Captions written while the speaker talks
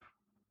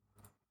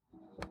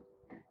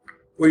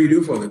What do you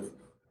do for a living?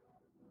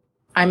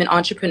 I'm an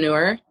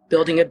entrepreneur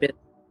building a business.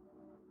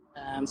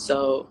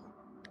 So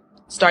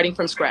starting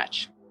from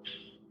scratch.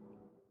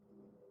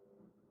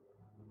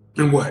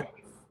 And what?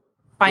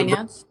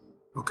 Finance.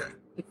 Okay.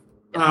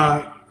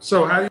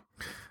 So how do you?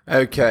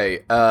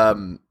 Okay.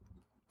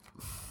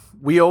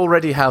 We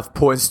already have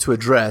points to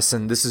address,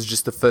 and this is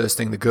just the first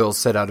thing the girl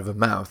said out of her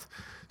mouth.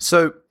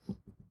 So,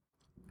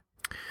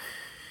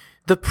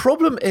 the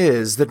problem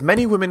is that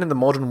many women in the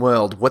modern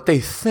world, what they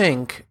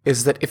think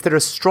is that if they're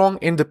a strong,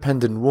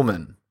 independent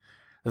woman,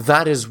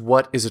 that is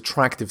what is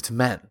attractive to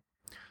men.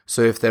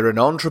 So if they're an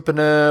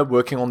entrepreneur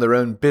working on their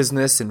own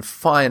business in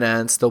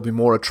finance, they'll be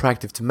more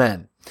attractive to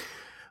men.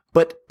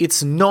 But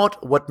it's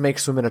not what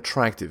makes women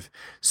attractive.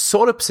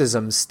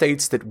 Solipsism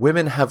states that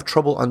women have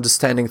trouble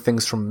understanding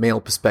things from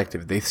male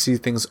perspective. They see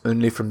things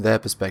only from their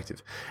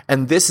perspective.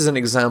 And this is an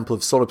example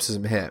of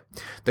solipsism here.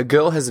 The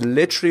girl has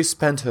literally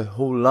spent her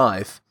whole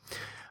life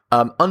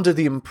under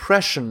the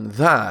impression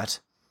that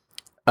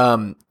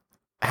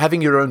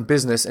having your own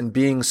business and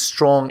being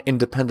strong,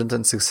 independent,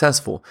 and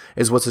successful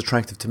is what's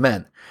attractive to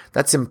men.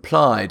 That's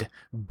implied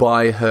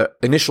by her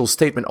initial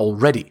statement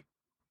already.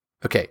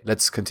 Okay,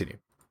 let's continue.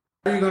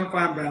 How are you going to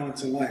find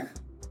balance in life?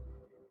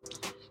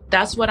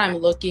 That's what I'm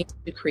looking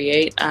to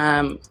create.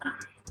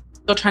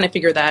 Still trying to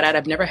figure that out.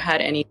 I've never had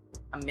a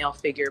male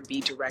figure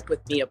be direct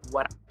with me of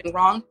what I'm doing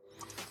wrong.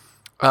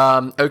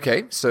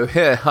 Okay, so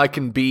here I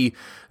can be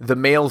the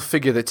male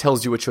figure that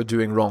tells you what you're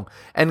doing wrong.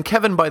 And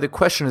Kevin, by the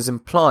question, is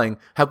implying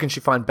how can she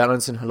find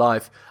balance in her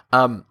life?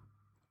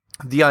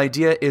 The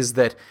idea is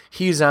that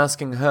he's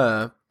asking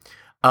her,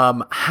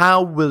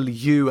 how will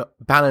you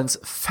balance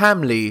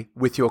family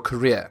with your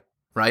career,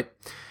 right?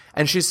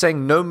 And she's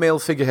saying no male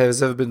figure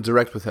has ever been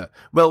direct with her.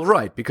 Well,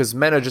 right, because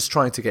men are just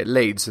trying to get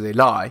laid, so they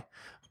lie.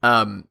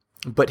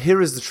 But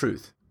here is the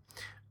truth.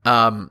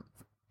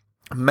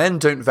 Men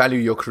don't value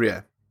your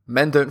career.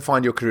 Men don't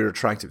find your career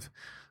attractive.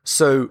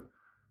 So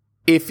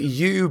if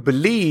you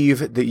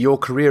believe that your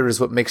career is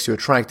what makes you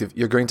attractive,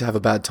 you're going to have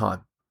a bad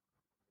time.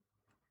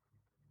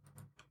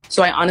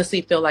 So I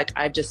honestly feel like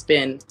I've just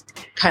been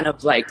kind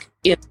of like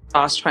in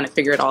lost trying to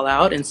figure it all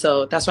out. And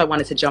so that's why I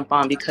wanted to jump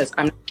on because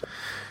I'm...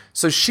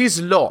 So she's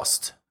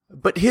lost.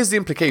 But here's the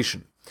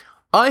implication.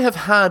 I have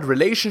had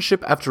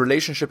relationship after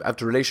relationship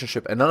after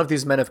relationship, and none of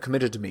these men have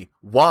committed to me.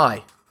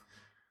 Why?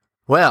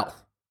 Well,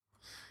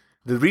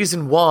 the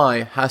reason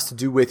why has to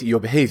do with your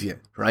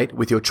behavior, right?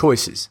 With your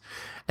choices.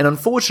 And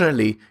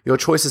unfortunately, your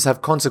choices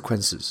have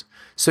consequences.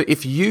 So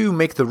if you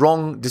make the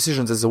wrong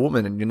decisions as a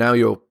woman and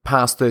you're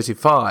past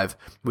 35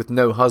 with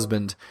no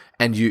husband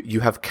and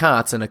you have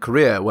cats and a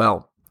career,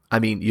 well, I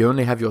mean, you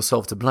only have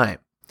yourself to blame.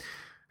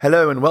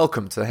 Hello and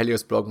welcome to the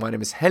Helios blog. My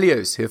name is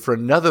Helios, here for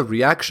another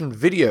reaction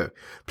video.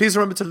 Please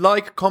remember to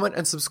like, comment,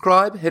 and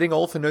subscribe, hitting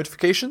all for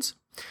notifications.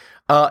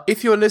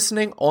 If you're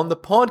listening on the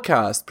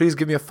podcast, please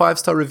give me a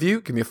 5-star review,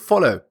 give me a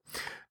follow.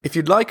 If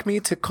you'd like me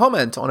to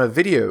comment on a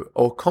video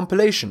or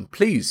compilation,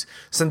 please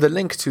send the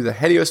link to the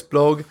Helios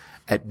blog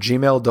at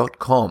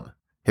gmail.com.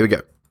 Here we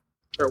go.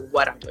 Or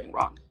what I'm doing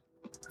wrong.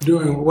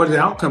 What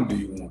outcome do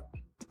you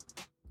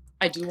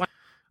want?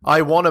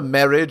 I want a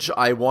marriage,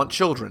 I want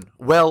children.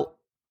 Well,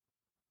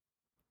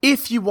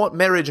 if you want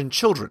marriage and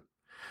children,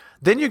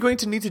 then you're going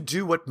to need to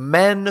do what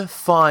men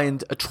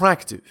find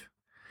attractive.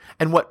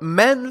 And what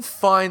men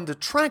find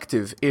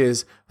attractive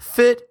is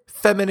fit,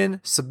 feminine,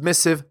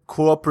 submissive,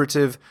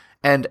 cooperative,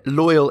 and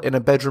loyal in a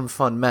bedroom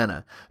fun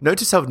manner.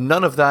 Notice how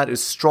none of that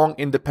is strong,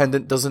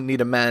 independent, doesn't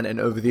need a man,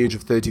 and over the age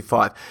of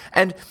 35.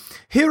 And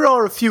here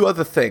are a few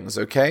other things,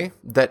 okay,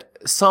 that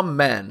some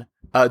men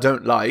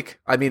don't like.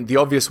 I mean, the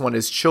obvious one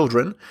is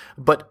children,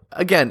 but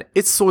again,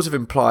 it's sort of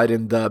implied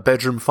in the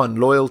bedroom fun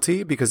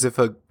loyalty, because if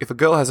a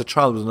girl has a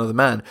child with another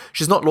man,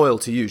 she's not loyal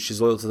to you,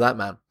 she's loyal to that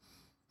man.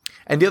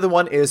 And the other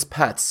one is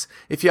pets.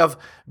 If you have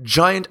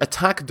giant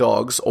attack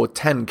dogs or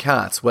 10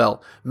 cats,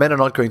 well, men are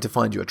not going to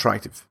find you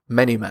attractive.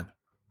 Many men.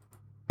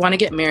 I want to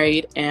get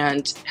married,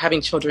 and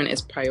having children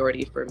is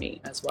priority for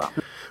me as well.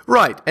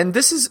 Right, and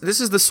this is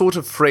the sort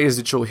of phrase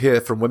that you'll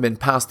hear from women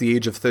past the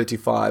age of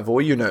 35, or,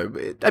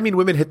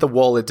 women hit the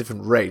wall at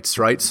different rates,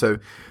 right? So,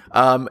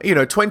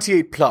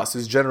 28 plus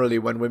is generally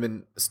when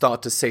women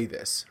start to say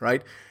this,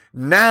 right?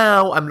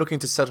 Now I'm looking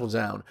to settle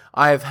down.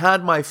 I have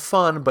had my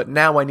fun, but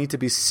now I need to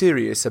be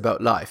serious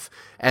about life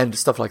and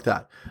stuff like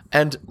that.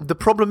 And the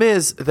problem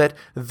is that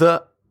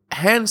the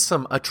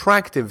handsome,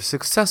 attractive,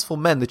 successful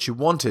men that you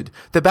wanted,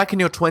 they're back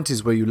in your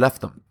 20s where you left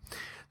them.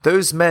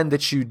 Those men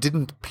that you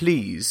didn't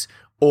please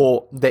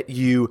or that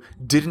you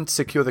didn't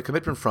secure the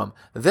commitment from,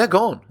 they're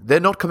gone.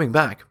 They're not coming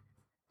back.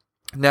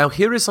 Now,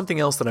 here is something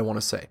else that I want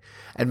to say.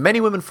 And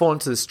many women fall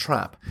into this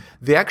trap.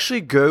 They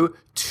actually go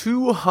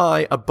too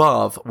high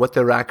above what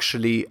they're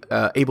actually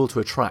able to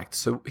attract.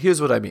 So here's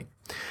what I mean.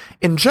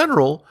 In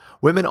general,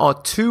 women are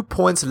 2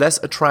 points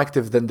less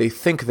attractive than they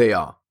think they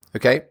are.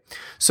 Okay?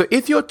 So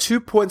if you're 2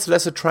 points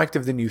less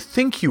attractive than you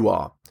think you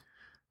are,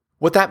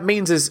 what that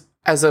means is,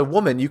 as a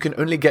woman, you can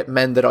only get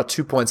men that are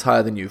 2 points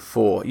higher than you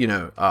for,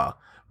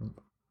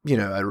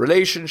 a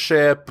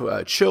relationship,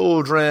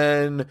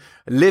 children,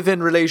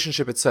 live-in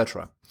relationship,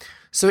 etc.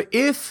 So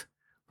if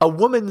a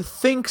woman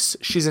thinks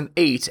she's an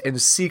 8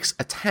 and seeks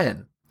a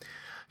 10,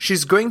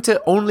 she's going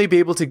to only be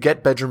able to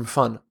get bedroom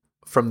fun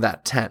from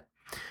that 10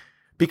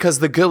 because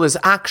the girl is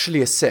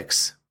actually a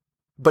 6,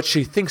 but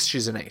she thinks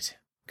she's an 8,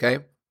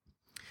 okay?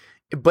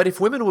 But if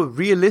women were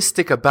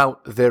realistic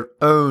about their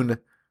own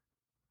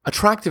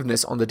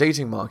attractiveness on the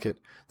dating market,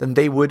 then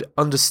they would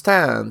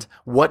understand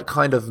what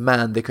kind of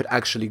man they could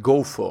actually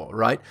go for,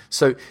 right?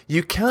 So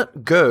you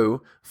can't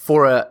go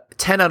for a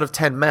 10 out of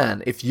 10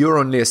 man if you're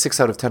only a 6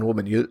 out of 10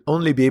 woman. You'll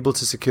only be able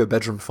to secure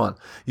bedroom fun.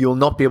 You'll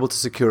not be able to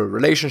secure a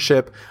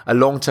relationship, a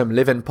long-term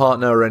live-in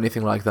partner, or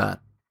anything like that.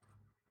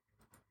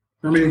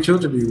 How many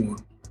children do you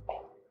want?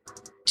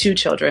 2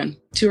 children,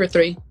 2 or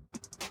 3.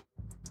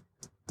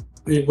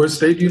 What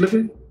state do you live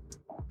in?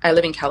 I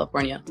live in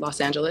California, Los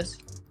Angeles.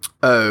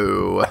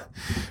 Oh,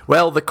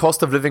 well, the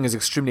cost of living is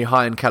extremely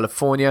high in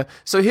California.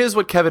 So here's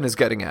what Kevin is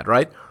getting at,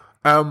 right?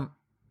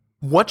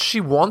 What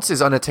she wants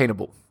is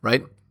unattainable,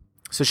 right?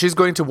 So she's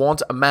going to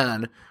want a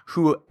man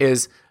who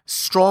is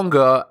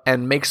stronger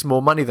and makes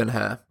more money than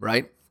her,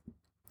 right?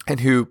 And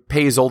who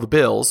pays all the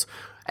bills.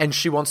 And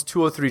she wants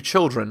 2 or 3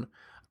 children,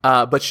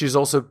 but she's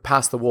also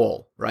past the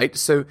wall, right?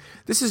 So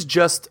this is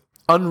just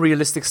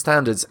unrealistic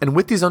standards, and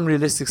with these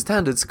unrealistic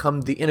standards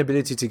come the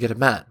inability to get a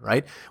man,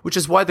 right? Which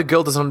is why the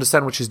girl doesn't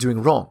understand what she's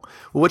doing wrong.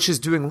 Well, what she's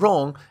doing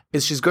wrong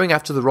is she's going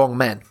after the wrong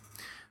men.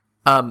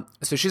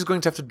 So she's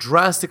going to have to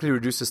drastically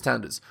reduce the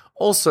standards.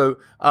 Also,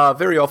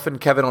 very often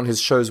Kevin on his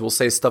shows will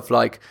say stuff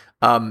like,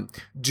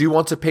 do you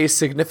want to pay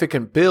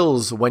significant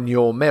bills when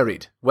you're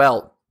married?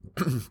 Well,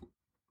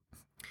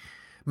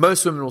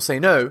 most women will say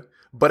no.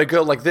 But a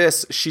girl like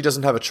this, she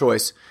doesn't have a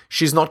choice.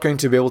 She's not going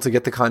to be able to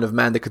get the kind of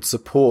man that could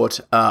support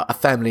a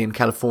family in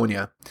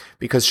California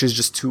because she's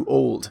just too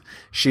old.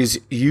 She's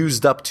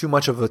used up too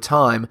much of her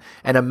time,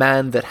 and a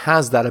man that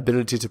has that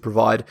ability to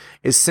provide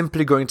is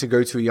simply going to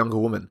go to a younger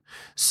woman.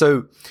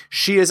 So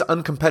she is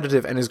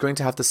uncompetitive and is going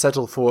to have to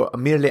settle for a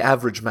merely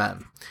average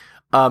man.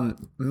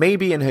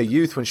 Maybe in her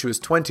youth, when she was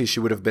 20, she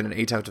would have been an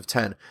 8 out of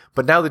 10.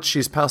 But now that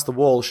she's past the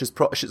wall, she's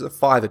a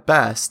 5 at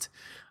best.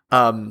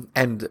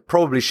 And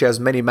probably she has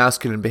many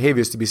masculine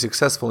behaviors to be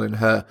successful in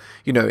her,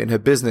 in her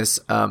business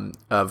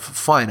of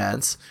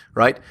finance,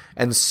 right?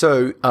 And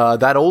so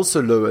that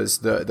also lowers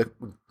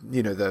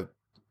the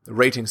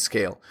rating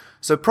scale.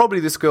 So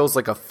probably this girl's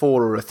like a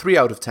 4 or a 3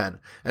 out of 10,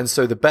 and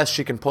so the best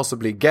she can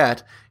possibly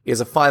get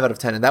is a 5 out of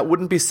 10, and that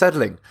wouldn't be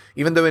settling,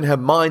 even though in her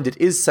mind it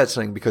is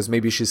settling because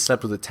maybe she's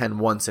slept with a 10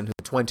 once in her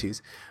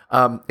 20s.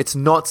 It's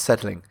not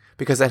settling.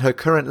 Because at her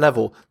current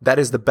level, that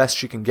is the best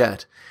she can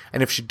get.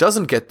 And if she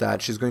doesn't get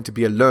that, she's going to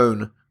be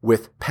alone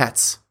with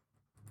pets.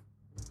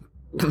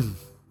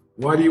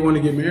 Why do you want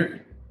to get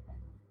married?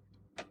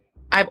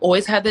 I've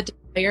always had the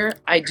desire.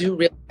 I do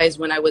realize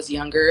when I was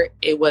younger,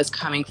 it was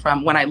coming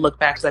from, when I look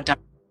back, because I've done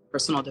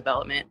personal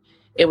development,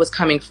 it was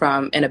coming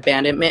from an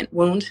abandonment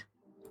wound.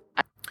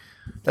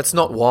 That's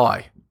not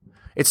why.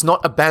 It's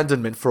not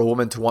abandonment for a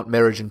woman to want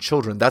marriage and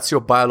children. That's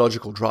your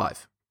biological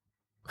drive.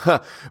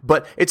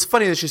 But it's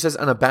funny that she says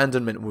an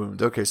abandonment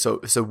wound. Okay, so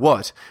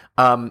what?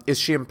 Is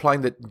she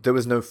implying that there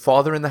was no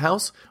father in the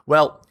house?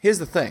 Well, here's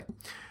the thing.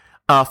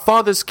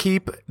 Fathers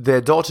keep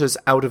their daughters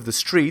out of the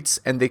streets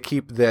and they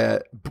keep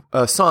their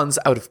sons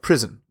out of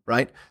prison,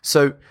 right?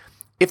 So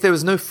if there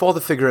was no father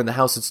figure in the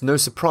house, it's no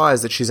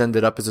surprise that she's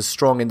ended up as a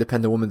strong,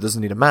 independent woman who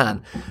doesn't need a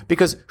man.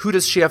 Because who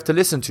does she have to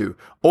listen to?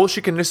 All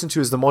she can listen to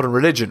is the modern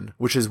religion,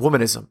 which is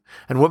womanism.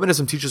 And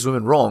womanism teaches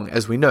women wrong,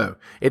 as we know.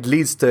 It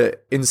leads to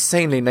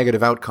insanely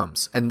negative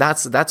outcomes. And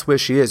that's where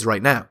she is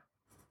right now.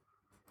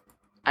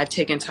 I've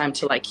taken time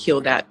to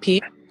heal that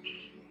piece.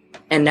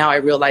 And now I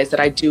realize that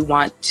I do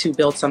want to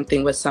build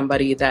something with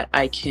somebody that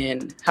I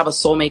can have a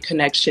soulmate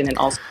connection and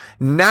also.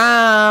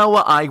 Now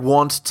I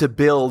want to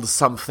build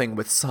something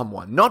with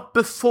someone. Not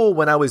before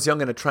when I was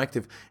young and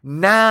attractive.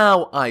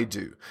 Now I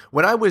do.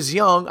 When I was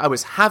young, I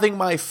was having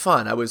my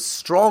fun. I was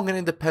strong and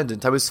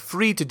independent. I was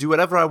free to do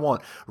whatever I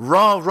want.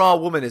 Raw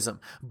womanism.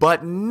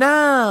 But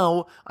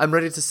now I'm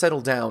ready to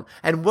settle down.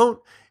 And won't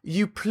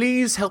you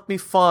please help me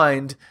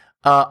find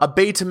a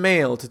beta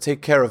male to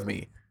take care of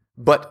me?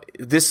 But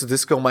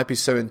this girl might be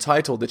so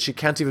entitled that she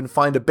can't even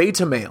find a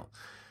beta male.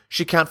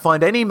 She can't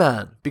find any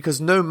man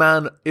because no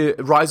man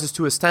rises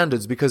to her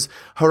standards because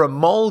her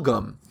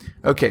amalgam.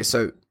 Okay,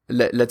 so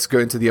let's go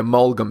into the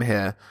amalgam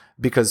here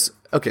because,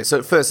 okay,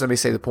 so first let me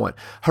say the point.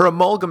 Her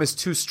amalgam is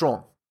too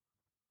strong.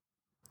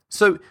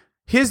 So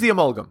here's the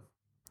amalgam.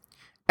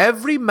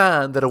 Every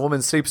man that a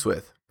woman sleeps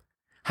with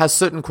has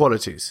certain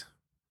qualities.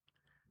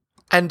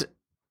 And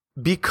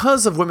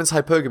because of women's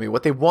hypergamy,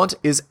 what they want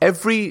is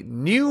every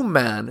new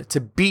man to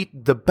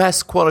beat the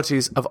best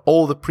qualities of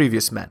all the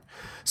previous men.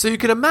 So you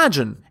can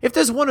imagine, if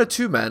there's 1 or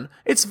 2 men,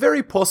 it's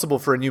very possible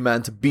for a new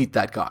man to beat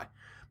that guy.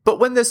 But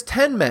when there's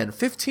 10 men,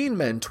 15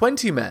 men,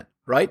 20 men,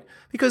 right?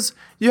 Because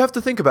you have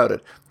to think about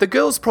it. The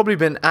girl's probably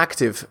been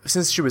active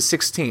since she was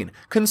 16,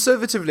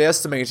 conservatively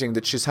estimating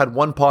that she's had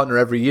one partner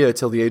every year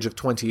till the age of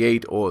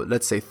 28 or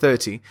let's say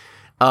 30.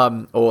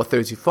 or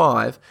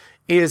 35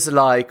 is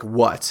like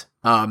what?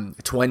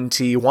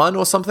 21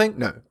 or something?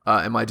 No.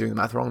 Am I doing the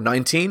math wrong?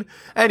 19?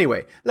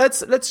 Anyway,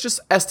 let's just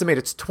estimate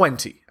it's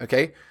 20,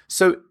 okay?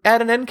 So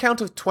at an end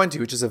count of 20,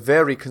 which is a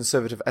very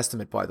conservative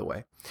estimate, by the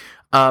way,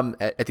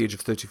 at the age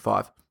of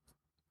 35,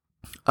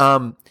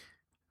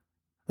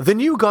 the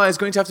new guy is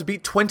going to have to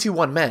beat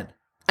 21 men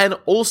and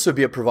also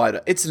be a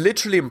provider. It's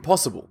literally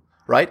impossible,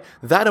 right?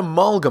 That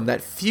amalgam,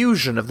 that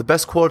fusion of the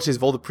best qualities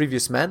of all the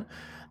previous men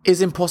is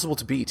impossible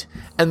to beat.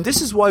 And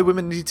this is why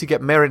women need to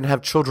get married and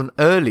have children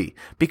early,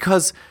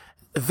 because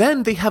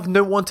then they have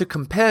no one to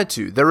compare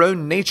to. Their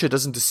own nature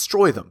doesn't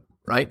destroy them,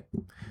 right?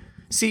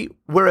 See,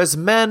 whereas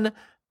men,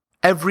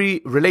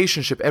 every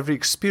relationship, every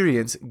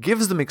experience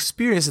gives them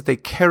experience that they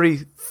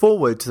carry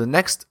forward to the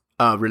next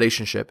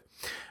relationship.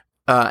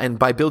 And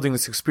by building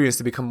this experience,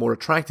 they become more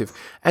attractive.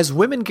 As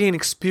women gain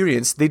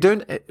experience, they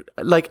don't,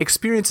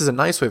 experience is a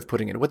nice way of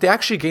putting it. What they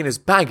actually gain is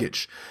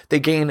baggage. They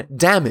gain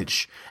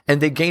damage,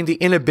 and they gain the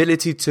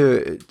inability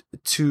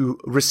to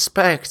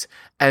respect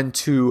and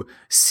to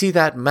see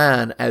that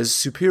man as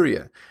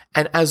superior.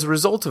 And as a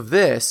result of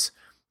this,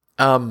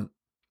 the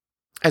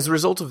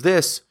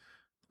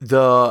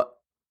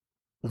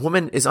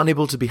woman is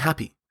unable to be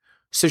happy.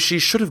 So she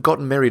should have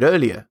gotten married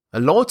earlier,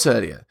 a lot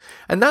earlier.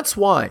 And that's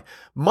why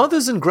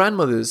mothers and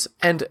grandmothers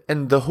and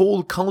the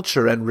whole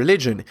culture and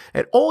religion,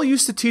 it all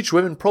used to teach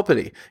women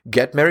properly.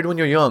 Get married when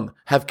you're young,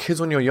 have kids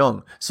when you're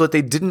young, so that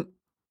they didn't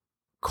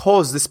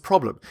cause this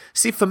problem.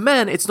 See, for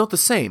men, it's not the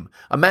same.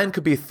 A man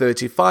could be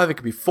 35, it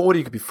could be 40,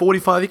 it could be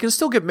 45, he can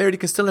still get married, he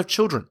can still have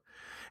children.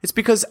 It's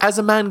because as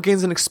a man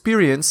gains an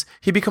experience,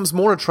 he becomes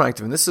more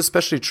attractive. And this is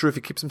especially true if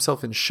he keeps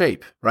himself in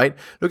shape, right?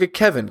 Look at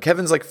Kevin.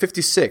 Kevin's like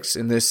 56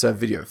 in this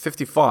video,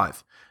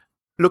 55.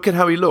 Look at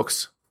how he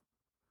looks.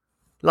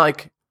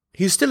 Like,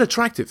 he's still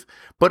attractive.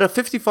 But a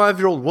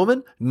 55-year-old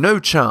woman, no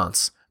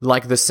chance,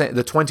 like the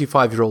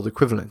 25-year-old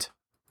equivalent.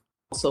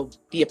 Also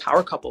be a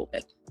power couple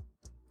with.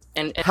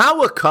 And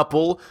Power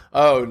couple?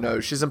 Oh, no.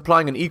 She's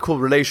implying an equal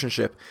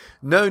relationship.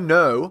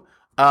 No.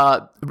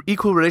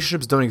 Equal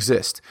relationships don't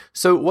exist.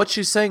 So what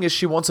she's saying is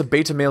she wants a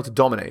beta male to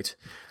dominate.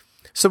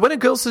 So when a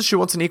girl says she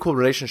wants an equal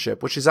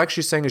relationship, what she's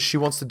actually saying is she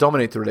wants to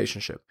dominate the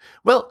relationship.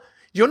 Well,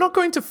 you're not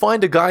going to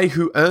find a guy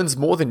who earns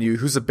more than you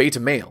who's a beta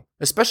male,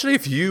 especially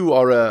if you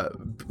are a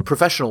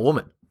professional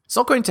woman. It's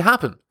not going to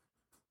happen.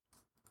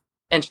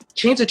 And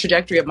change the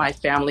trajectory of my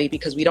family,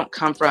 because we don't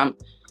come from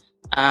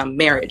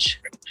marriage.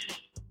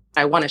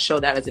 I want to show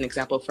that as an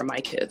example for my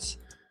kids.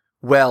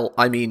 Well,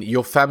 I mean,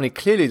 your family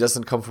clearly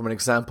doesn't come from an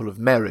example of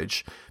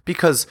marriage,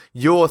 because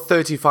you're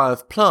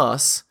 35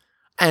 plus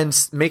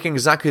and making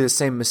exactly the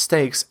same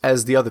mistakes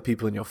as the other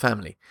people in your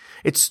family.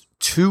 It's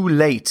too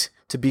late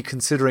to be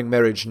considering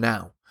marriage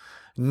now.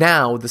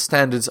 Now the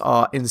standards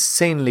are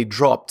insanely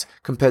dropped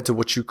compared to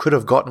what you could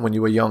have gotten when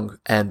you were young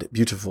and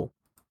beautiful.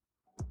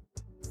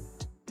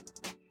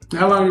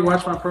 How long you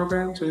watch my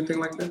programs or anything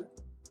like that?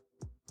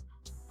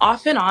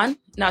 Off and on,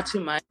 not too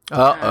much.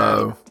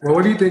 Uh-oh. Well,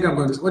 what do you think I'm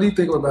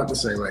about to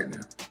say right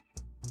now?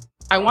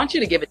 I want you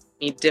to give it to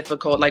me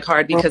difficult, like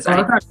hard, because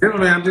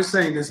I'm just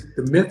saying this.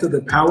 The myth of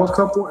the power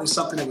couple is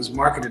something that was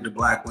marketed to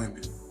black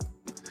women.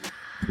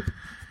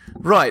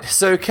 Right,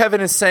 so Kevin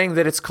is saying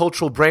that it's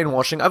cultural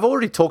brainwashing. I've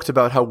already talked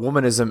about how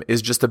womanism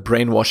is just a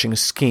brainwashing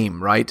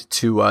scheme, right?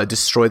 To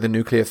destroy the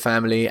nuclear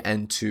family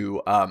and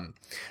to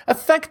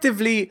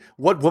effectively,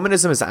 what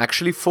womanism is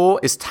actually for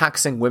is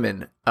taxing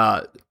women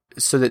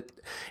so that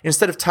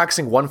instead of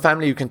taxing one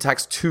family, you can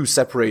tax two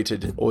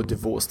separated or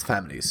divorced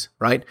families,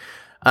 right?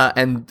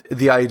 And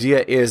the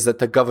idea is that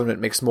the government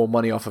makes more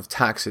money off of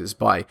taxes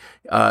by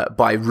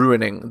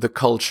ruining the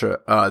culture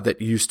that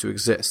used to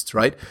exist,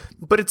 right?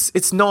 But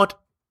it's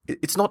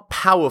not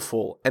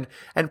powerful,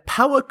 and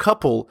power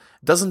couple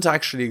doesn't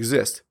actually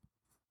exist.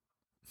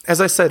 As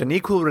I said, an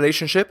equal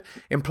relationship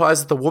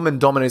implies that the woman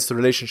dominates the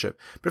relationship.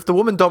 But if the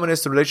woman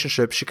dominates the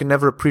relationship, she can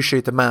never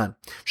appreciate the man.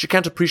 If she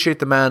can't appreciate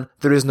the man,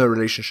 there is no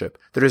relationship.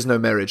 There is no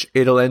marriage.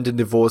 It'll end in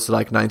divorce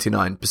like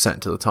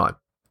 99% of the time.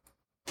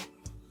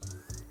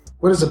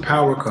 What is a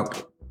power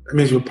couple? That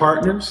means we're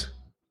partners?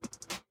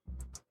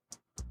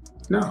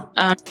 No.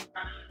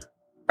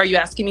 Are you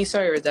asking me,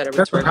 sir, or is that a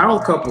That's a rhetorical?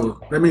 power couple.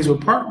 That means we're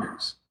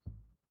partners.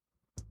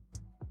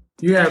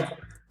 You have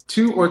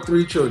 2 or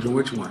 3 children.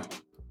 Which one?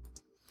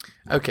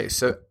 Okay,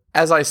 so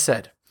as I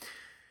said,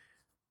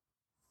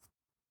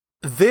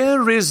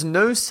 there is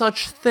no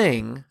such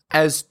thing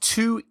as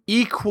 2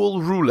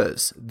 equal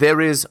rulers. There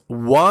is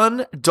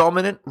one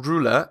dominant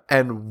ruler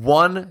and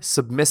one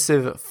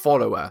submissive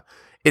follower.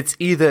 It's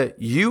either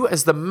you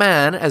as the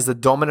man, as the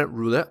dominant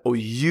ruler, or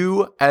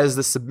you as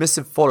the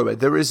submissive follower.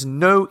 There is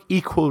no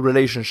equal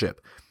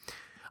relationship.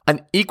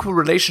 An equal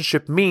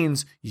relationship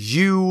means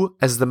you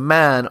as the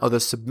man are the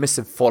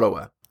submissive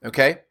follower.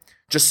 Okay?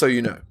 Just so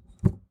you know.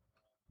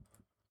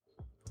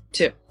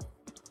 2.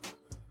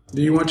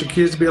 Do you want your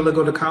kids to be able to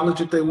go to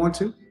college if they want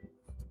to?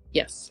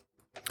 Yes.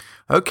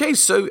 Okay,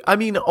 so,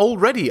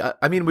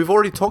 we've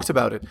already talked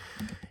about it.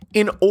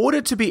 In order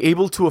to be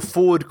able to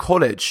afford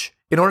college,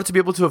 in order to be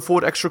able to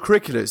afford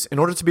extracurriculars, in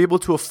order to be able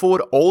to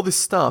afford all this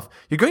stuff,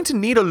 you're going to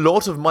need a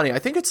lot of money. I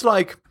think it's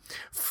like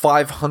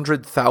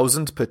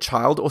 500,000 per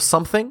child or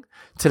something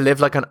to live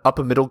like an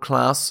upper middle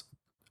class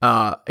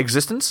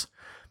existence.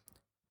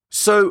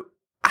 So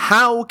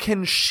how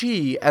can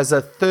she, as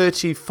a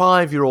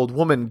 35-year-old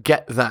woman,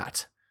 get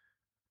that?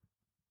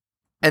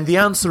 And the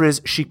answer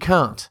is she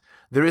can't.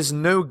 There is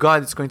no guy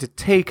that's going to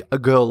take a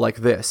girl like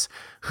this,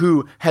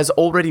 who has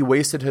already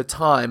wasted her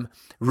time,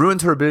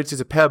 ruined her ability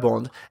to pair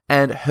bond,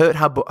 and hurt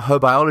her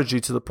biology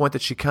to the point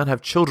that she can't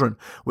have children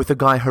with a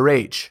guy her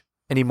age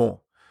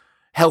anymore.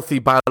 Healthy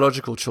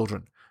biological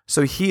children.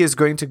 So he is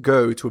going to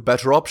go to a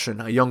better option,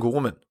 a younger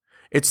woman.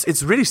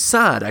 It's really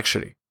sad,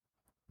 actually.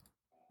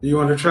 Do you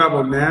want to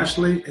travel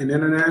nationally and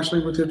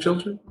internationally with your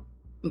children?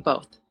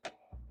 Both.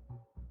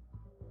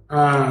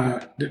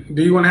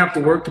 Do you want to have to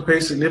work to pay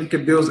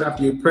significant bills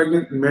after you're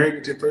pregnant and married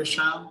with your first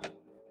child?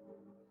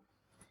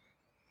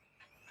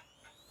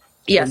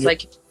 Yes,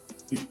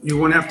 you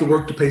want to have to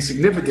work to pay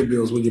significant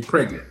bills when you're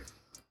pregnant.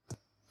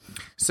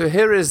 So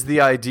here is the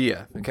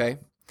idea, okay?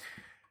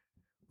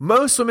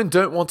 Most women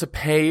don't want to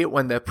pay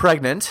when they're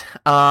pregnant,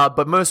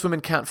 but most women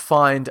can't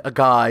find a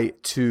guy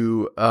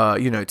to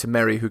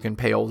marry who can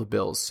pay all the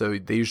bills. So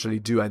they usually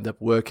do end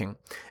up working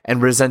and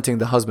resenting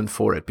the husband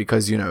for it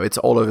because, it's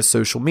all over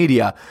social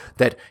media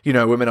that,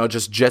 women are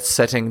just jet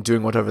setting,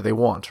 doing whatever they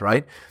want,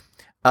 right?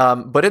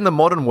 But in the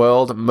modern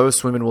world,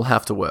 most women will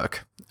have to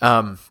work.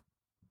 And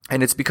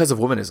it's because of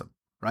womanism,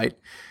 right?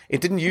 It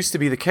didn't used to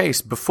be the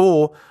case.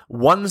 Before,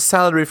 one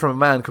salary from a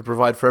man could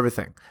provide for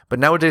everything. But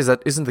nowadays,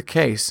 that isn't the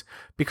case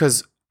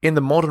because in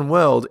the modern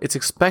world, it's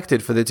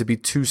expected for there to be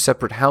two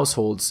separate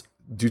households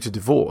due to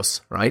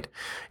divorce, right?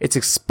 It's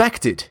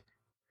expected.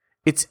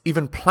 It's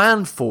even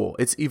planned for.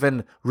 It's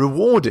even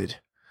rewarded.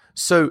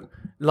 So,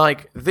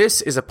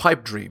 this is a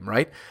pipe dream,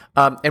 right?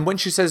 And when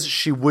she says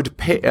she would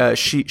pay,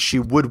 she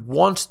would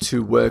want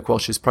to work while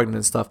she's pregnant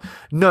and stuff.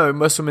 No,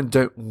 most women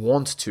don't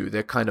want to.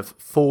 They're kind of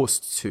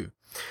forced to.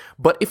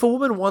 But if a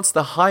woman wants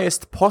the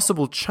highest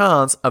possible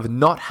chance of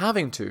not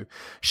having to,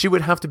 she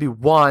would have to be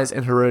wise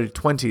in her early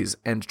 20s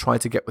and try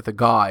to get with a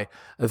guy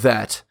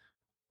that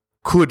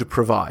could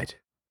provide.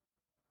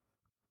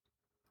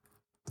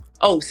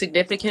 Oh,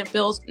 significant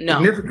bills?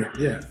 No. Significant,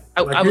 yeah.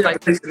 I would like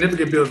to pay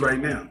significant bills right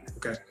now.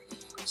 Okay.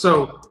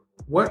 So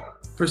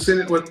what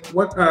percentage of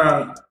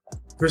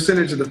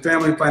the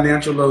family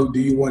financial load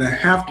do you want to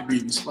have to be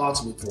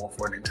responsible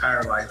for an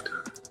entire lifetime?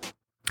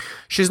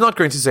 She's not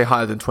going to say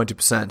higher than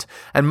 20%,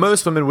 and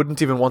most women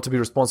wouldn't even want to be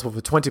responsible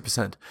for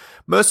 20%.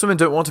 Most women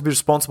don't want to be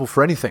responsible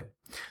for anything,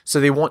 so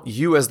they want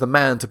you as the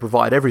man to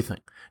provide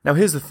everything. Now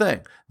here's the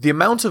thing, the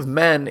amount of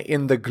men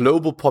in the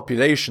global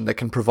population that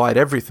can provide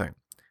everything,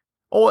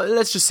 or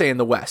let's just say in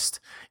the West,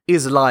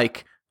 is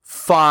like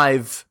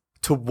 5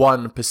 to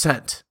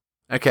 1%,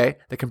 okay,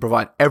 that can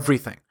provide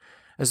everything,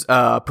 as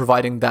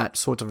providing that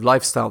sort of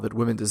lifestyle that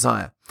women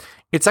desire.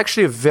 It's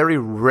actually a very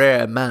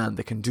rare man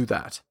that can do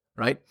that,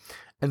 right?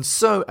 And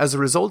so, as a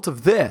result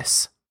of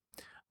this,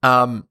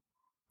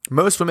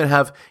 most women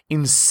have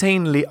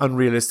insanely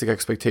unrealistic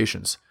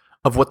expectations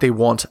of what they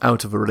want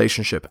out of a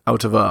relationship,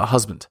 out of a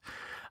husband.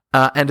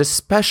 And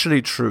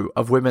especially true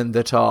of women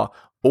that are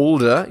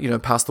older,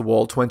 past the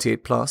wall,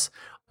 28 plus,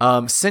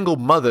 single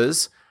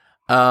mothers,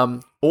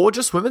 or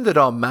just women that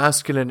are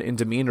masculine in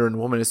demeanor and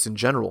womanist in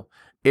general.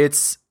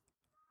 It's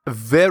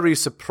very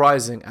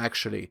surprising,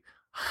 actually,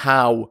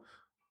 how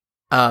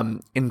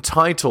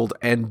entitled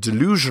and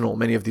delusional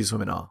many of these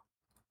women are.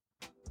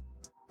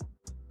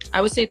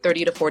 I would say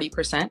 30 to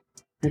 40%.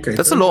 Okay,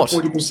 that's a lot.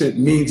 40%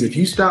 means if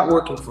you stop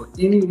working for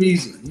any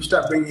reason, you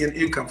stop bringing in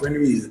income for any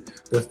reason,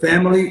 the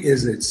family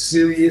is at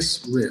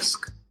serious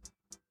risk.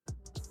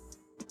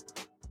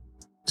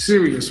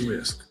 Serious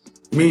risk,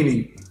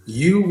 meaning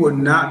you will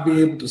not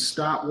be able to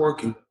stop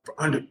working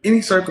under any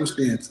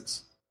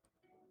circumstances.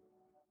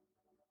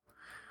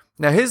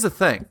 Now, here's the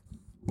thing.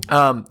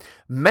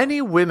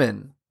 Many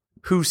women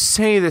who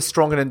say they're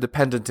strong and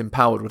independent,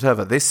 empowered,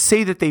 whatever, they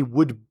say that they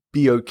would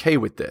be okay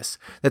with this,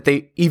 that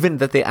they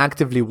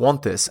actively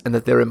want this, and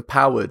that they're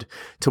empowered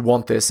to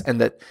want this,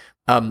 and that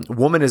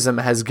womanism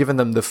has given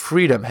them the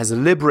freedom, has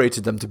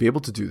liberated them to be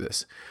able to do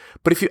this.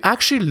 But if you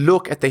actually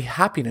look at the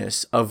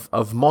happiness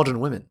of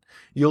modern women,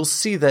 you'll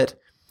see that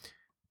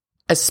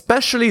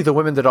especially the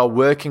women that are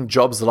working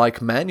jobs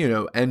like men,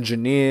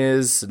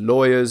 engineers,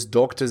 lawyers,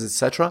 doctors,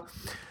 etc.,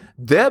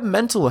 their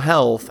mental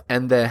health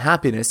and their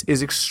happiness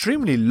is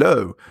extremely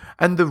low.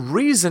 And the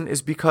reason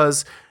is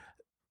because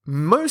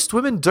most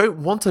women don't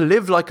want to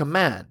live like a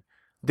man.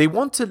 They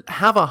want to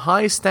have a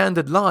high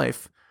standard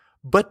life,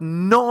 but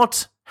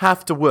not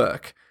have to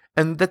work.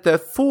 And that they're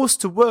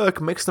forced to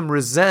work makes them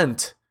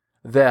resent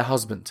their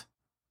husband.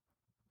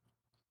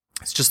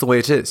 It's just the way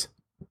it is.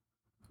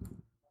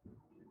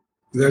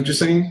 Is that what you're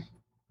saying?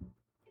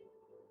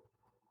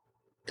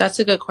 That's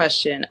a good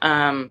question.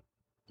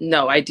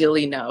 No,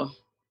 ideally, no.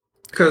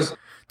 Because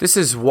this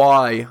is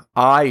why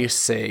I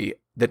say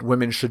that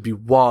women should be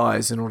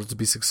wise in order to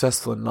be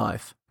successful in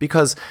life.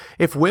 Because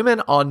if women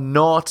are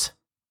not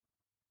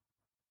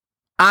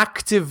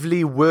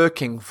actively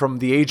working from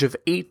the age of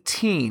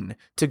 18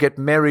 to get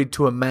married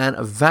to a man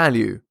of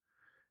value,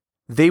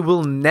 they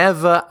will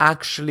never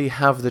actually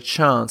have the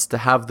chance to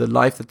have the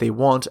life that they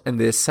want, and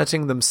they're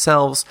setting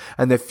themselves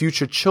and their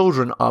future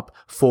children up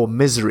for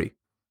misery.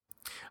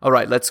 All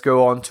right, let's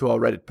go on to our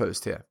Reddit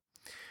post here.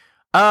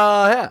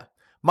 Yeah.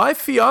 My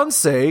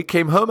fiance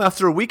came home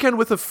after a weekend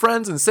with her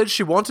friends and said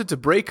she wanted to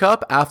break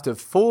up after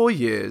 4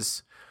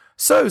 years.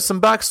 So,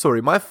 some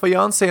backstory. My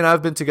fiance and I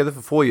have been together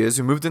for 4 years.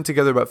 We moved in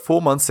together about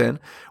 4 months in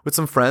with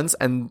some friends,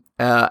 and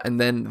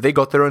then they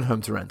got their own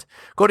home to rent.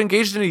 Got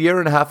engaged in a year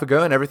and a half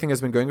ago, and everything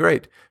has been going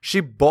great. She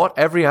bought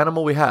every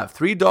animal we have.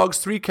 3 dogs,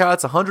 3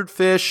 cats, 100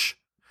 fish.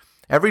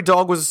 Every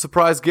dog was a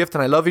surprise gift,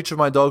 and I love each of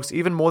my dogs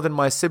even more than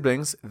my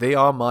siblings. They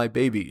are my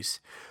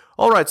babies.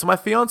 Alright, so my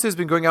fiance has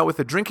been going out with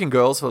the drinking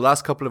girls for the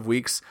last couple of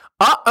weeks.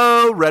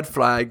 Uh-oh, red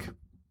flag.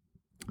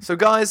 So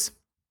guys,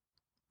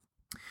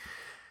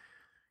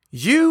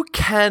 you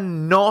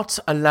cannot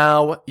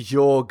allow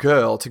your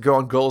girl to go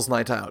on girls'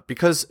 night out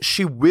because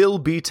she will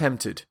be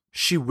tempted.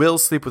 She will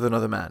sleep with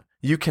another man.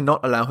 You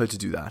cannot allow her to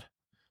do that.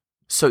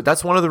 So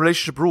that's one of the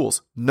relationship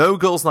rules. No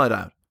girls' night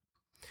out.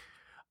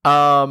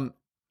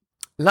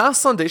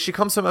 Last Sunday, she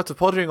comes home after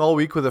partying all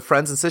week with her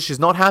friends and says she's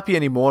not happy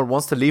anymore and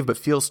wants to leave but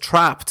feels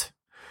trapped.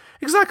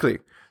 Exactly.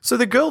 So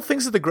the girl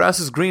thinks that the grass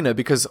is greener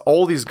because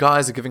all these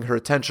guys are giving her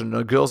attention and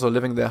her girls are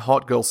living their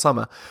hot girl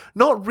summer,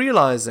 not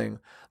realizing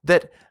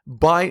that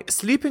by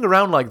sleeping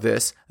around like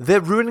this, they're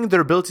ruining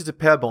their ability to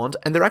pair bond,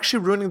 and they're actually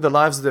ruining the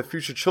lives of their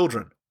future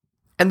children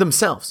and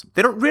themselves.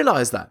 They don't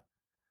realize that.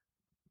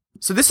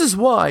 So this is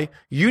why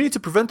you need to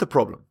prevent the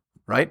problem,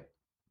 right?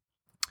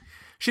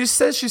 She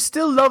says she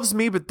still loves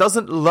me but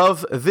doesn't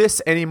love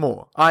this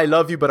anymore. I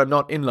love you but I'm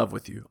not in love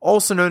with you.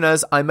 Also known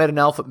as I met an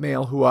alpha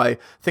male who I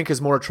think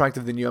is more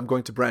attractive than you. I'm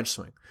going to branch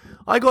swing.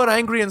 I got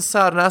angry and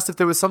sad and asked if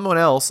there was someone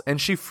else,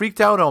 and she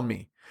freaked out on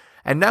me.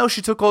 And now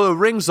she took all her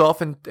rings off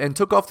and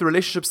took off the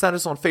relationship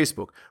status on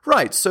Facebook.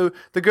 Right, so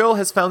the girl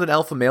has found an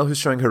alpha male who's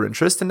showing her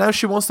interest, and now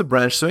she wants to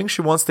branch swing.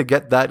 She wants to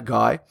get that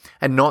guy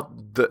and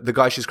not the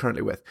guy she's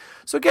currently with.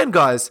 So again,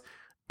 guys,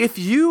 if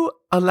you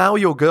allow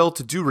your girl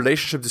to do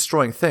relationship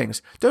destroying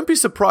things, don't be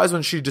surprised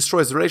when she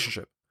destroys the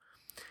relationship.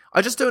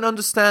 I just don't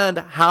understand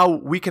how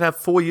we can have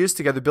 4 years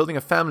together building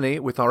a family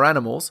with our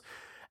animals.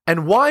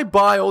 And why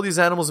buy all these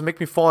animals and make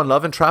me fall in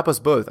love and trap us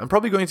both? I'm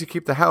probably going to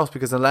keep the house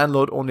because the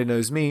landlord only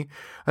knows me.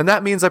 And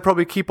that means I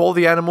probably keep all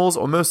the animals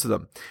or most of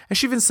them. And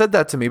she even said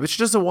that to me, but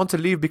she doesn't want to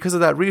leave because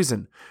of that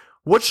reason.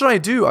 What should I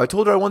do? I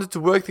told her I wanted to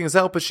work things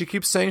out, but she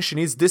keeps saying she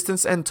needs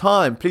distance and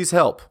time. Please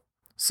help.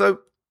 So,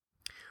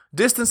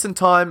 distance and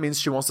time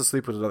means she wants to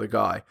sleep with another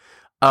guy.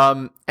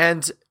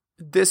 And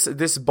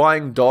this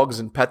buying dogs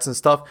and pets and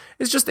stuff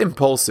is just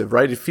impulsive,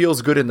 right? It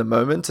feels good in the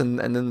moment, and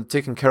then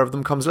taking care of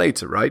them comes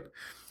later, right?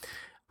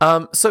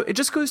 So it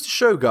just goes to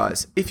show,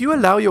 guys, if you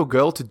allow your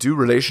girl to do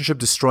relationship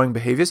destroying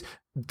behaviors,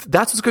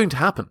 that's what's going to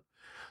happen.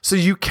 So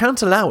you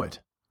can't allow it,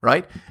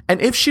 right?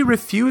 And if she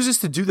refuses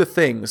to do the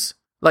things,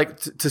 like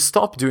to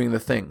stop doing the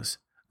things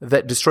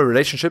that destroy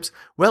relationships,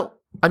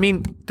 well, I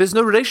mean, there's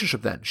no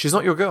relationship then. She's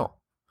not your girl.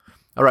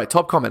 All right,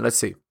 top comment. Let's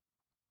see.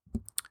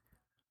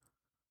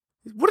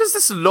 What is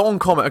this long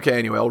comment? Okay,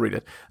 anyway, I'll read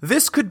it.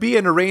 This could be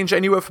in a range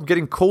anywhere from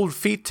getting cold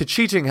feet to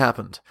cheating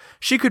happened.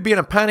 She could be in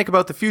a panic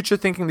about the future,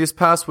 thinking these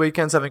past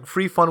weekends having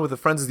free fun with her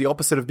friends is the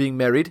opposite of being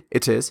married.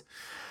 It is.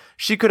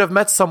 She could have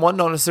met someone,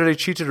 not necessarily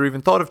cheated or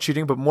even thought of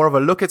cheating, but more of a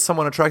look at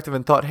someone attractive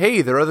and thought,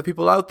 hey, there are other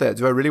people out there.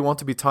 Do I really want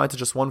to be tied to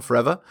just one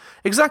forever?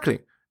 Exactly.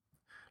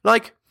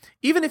 Like,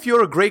 even if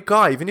you're a great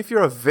guy, even if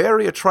you're a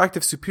very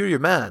attractive, superior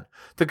man,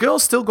 the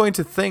girl's still going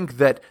to think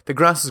that the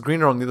grass is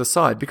greener on the other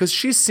side because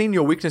she's seen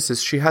your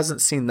weaknesses. She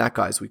hasn't seen that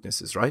guy's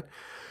weaknesses, right?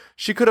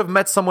 She could have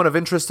met someone of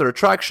interest or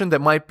attraction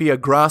that might be a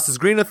grass is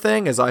greener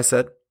thing, as I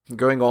said,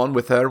 going on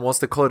with her and wants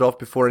to call it off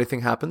before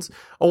anything happens,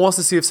 or wants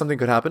to see if something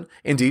could happen.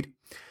 Indeed.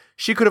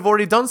 She could have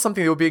already done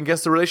something that would be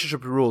against the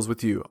relationship rules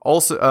with you,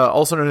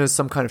 also known as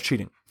some kind of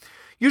cheating.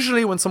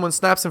 Usually when someone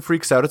snaps and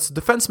freaks out, it's a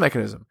defense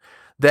mechanism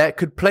that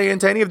could play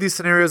into any of these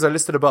scenarios I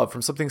listed above,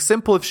 from something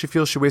simple if she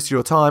feels she wasted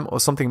your time, or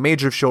something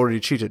major if she already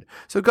cheated.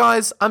 So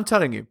guys, I'm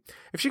telling you,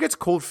 if she gets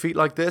cold feet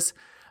like this,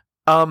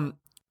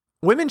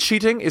 women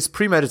cheating is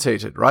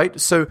premeditated, right?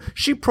 So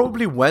she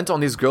probably went on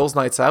these girls'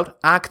 nights out,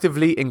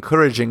 actively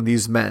encouraging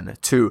these men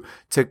to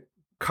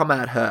come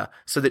at her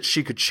so that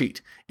she could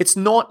cheat. It's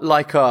not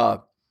like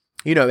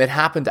it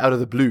happened out of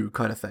the blue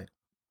kind of thing.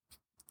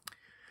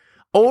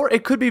 Or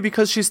it could be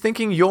because she's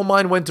thinking your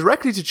mind went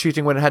directly to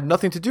cheating when it had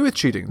nothing to do with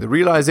cheating. The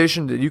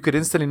realization that you could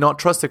instantly not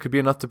trust her could be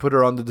enough to put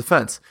her on the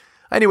defense.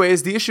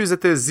 Anyways, the issue is that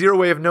there's zero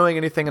way of knowing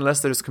anything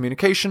unless there's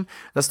communication.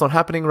 That's not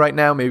happening right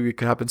now. Maybe it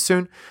could happen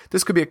soon.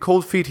 This could be a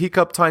cold feet,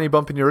 hiccup, tiny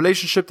bump in your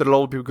relationship that a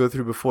lot of people go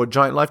through before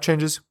giant life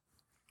changes.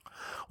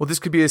 Or this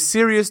could be a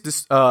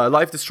serious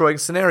life-destroying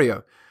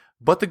scenario.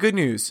 But the good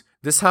news,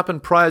 this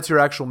happened prior to your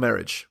actual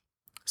marriage.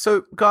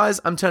 So,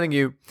 guys, I'm telling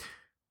you,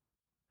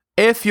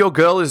 if your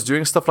girl is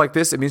doing stuff like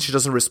this, it means she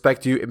doesn't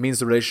respect you. It means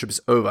the relationship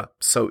is over.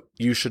 So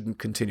you shouldn't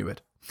continue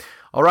it.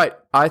 All right.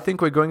 I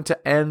think we're going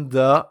to end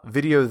the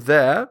video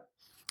there.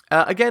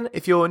 Again,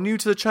 if you're new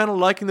to the channel,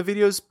 liking the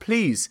videos,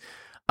 please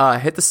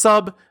hit the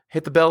sub,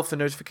 hit the bell for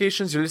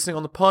notifications. You're listening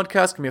on the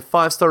podcast, give me a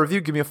 5-star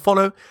review, give me a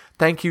follow.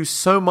 Thank you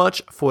so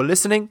much for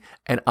listening,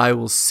 and I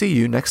will see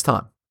you next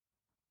time.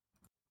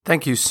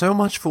 Thank you so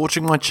much for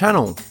watching my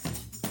channel.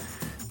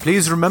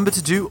 Please remember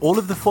to do all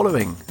of the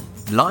following.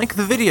 Like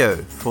the video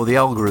for the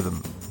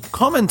algorithm.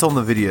 Comment on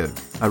the video.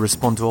 I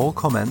respond to all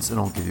comments and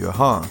I'll give you a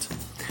heart.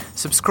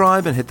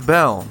 Subscribe and hit the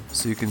bell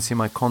so you can see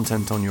my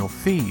content on your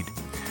feed.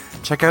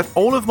 Check out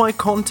all of my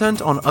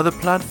content on other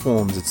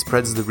platforms. It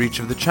spreads the reach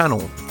of the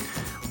channel.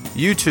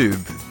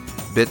 YouTube,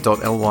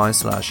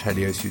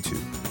 bit.ly/Helios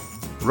YouTube.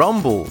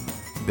 Rumble,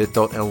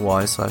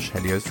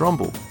 bit.ly/Helios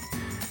Rumble.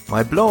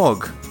 My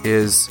blog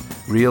is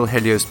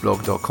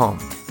realheliosblog.com.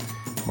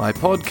 My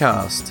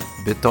podcast,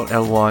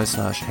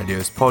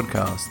 bit.ly/Helios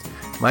Podcast.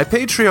 My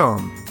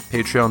Patreon,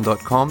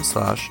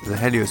 patreon.com/The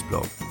Helios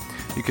Blog.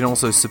 You can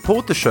also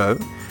support the show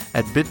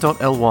at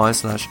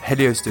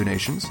bit.ly/Helios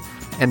Donations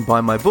and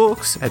buy my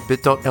books at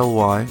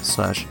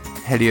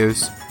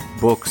bit.ly/Helios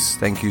Books.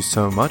 Thank you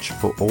so much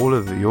for all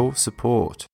of your support.